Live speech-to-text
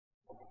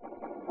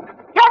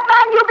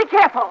And you be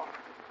careful.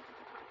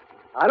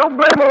 I don't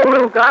blame old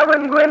Luke. I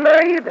wouldn't go in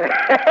there either.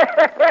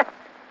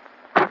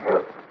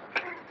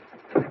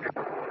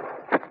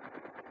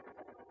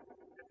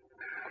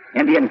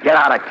 Indian, get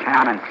out of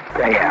town and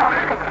stay out.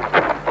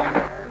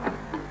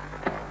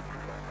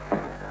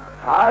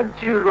 How'd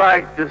you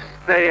like to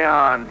stay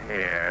on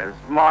here? As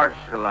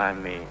marshal, I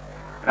mean.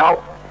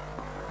 No.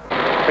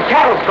 The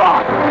cattle's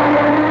gone.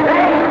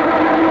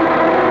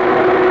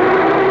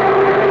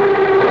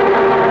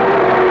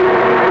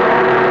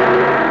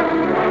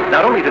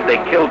 Not only did they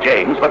kill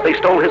James, but they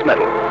stole his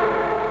medal.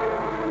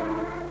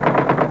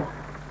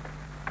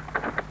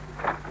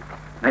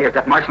 Mayor, is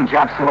that marshalling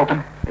job still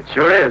open? It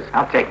sure is.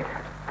 I'll take it.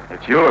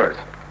 It's yours.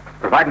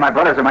 Provided my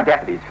brothers are my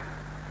deputies.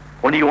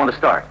 When do you want to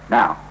start?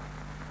 Now.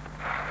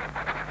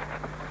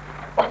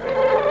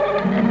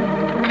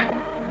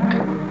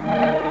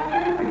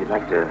 Maybe you'd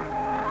like to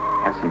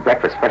have some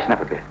breakfast, freshen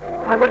up a bit.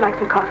 I would like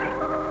some coffee.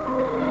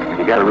 Have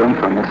you got a room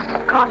for Miss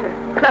Carter.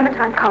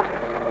 Clementine Carter.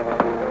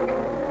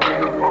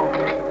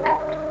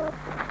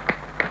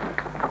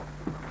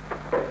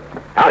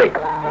 Howdy.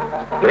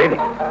 Good evening.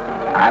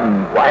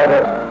 I'm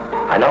Wyatt.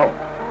 I know.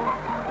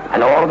 I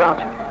know all about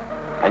you.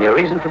 And your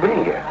reason for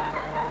being here.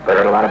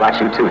 Heard a lot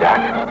about you too, Doc.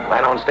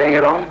 Plan on staying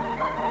here long?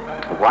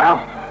 A while?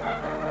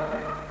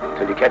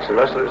 Till you catch the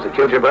rustlers that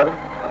killed your brother?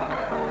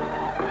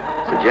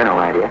 It's a general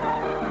idea.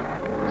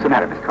 What's the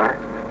matter, Miss Carter?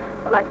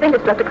 Well, I think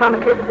it's just a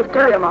common case of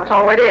hysteria, Marshal.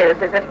 Oh, it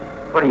is it?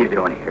 What are you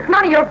doing here?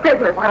 None of your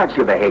business. Why don't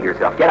you behave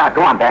yourself? Get out.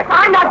 Go on back.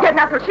 I'm not getting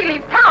out till she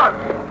leaves town.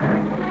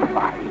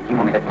 Why? You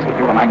want me to take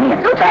you on my knee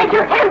and... You take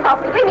your hands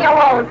off me. Leave me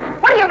alone.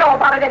 What do you know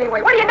about it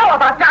anyway? What do you know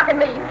about Doc and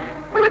me?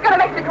 We was going to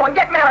Mexico and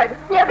get married.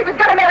 Yes, he was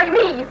going to marry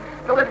me.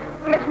 So this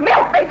Miss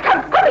Milkface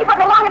comes put me for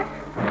so long and...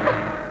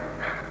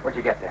 Where'd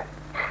you get that?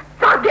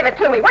 God, give it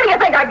to me. Where do you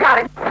think I got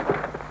it?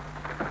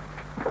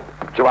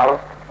 Chihuahua,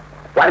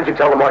 why didn't you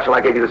tell the marshal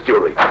I gave you this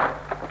jewelry?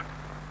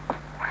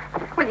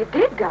 Well, you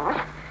did,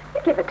 Doc.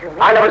 You give it to me.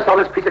 I never saw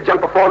this piece of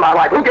junk before in my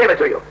life. Who gave it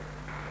to you?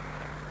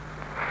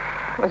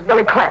 It was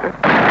Billy Clanton.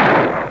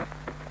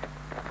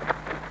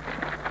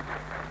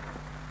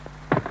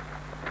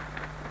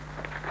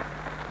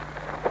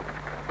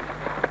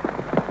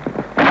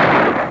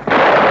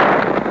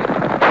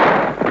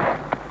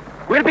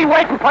 We'll be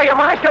waiting for you,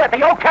 Marshal, at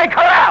the OK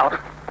Corral.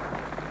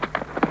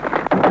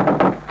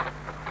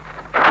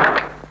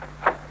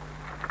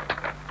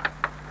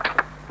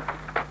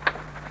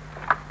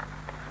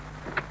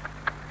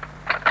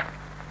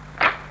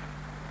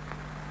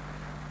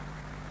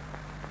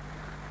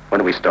 When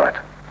do we start?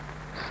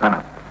 Son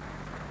up.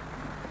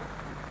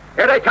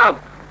 Here they come.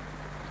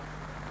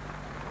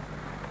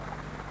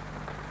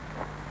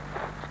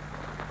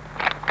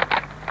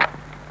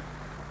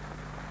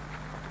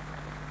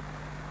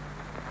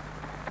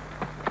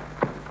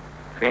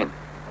 Finn,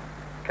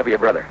 cover your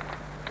brother.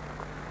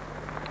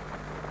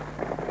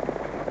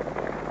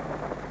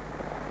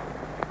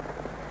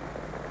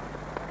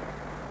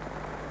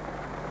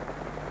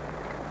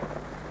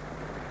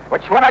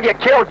 Which one of you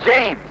killed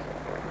James?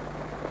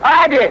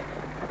 I did.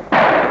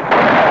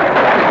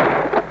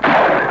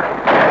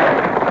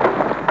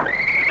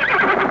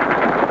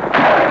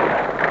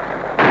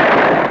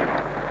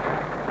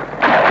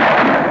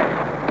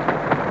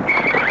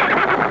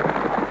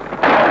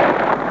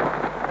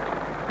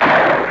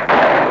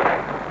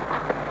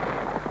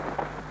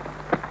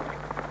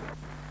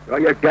 Throw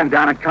your gun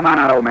down and come on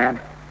out, old man.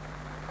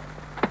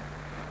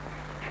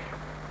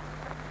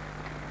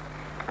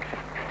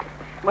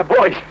 My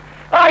boys.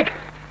 Ike!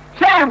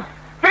 Sam!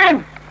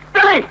 Finn!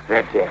 Billy!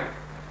 They're dead.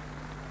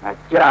 Now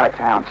get out of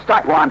town.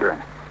 Start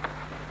wandering.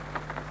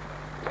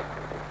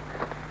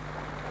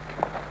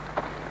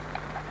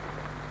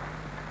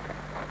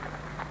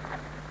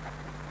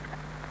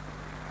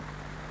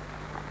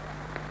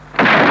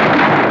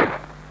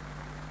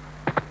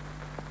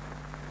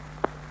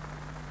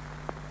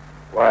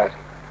 What?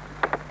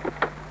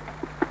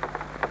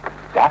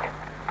 Doc?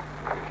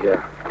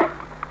 Yeah.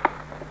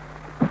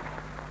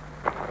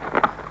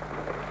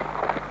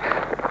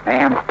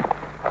 Ma'am,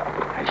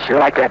 I sure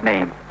like that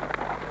name.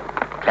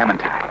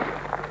 Clementine.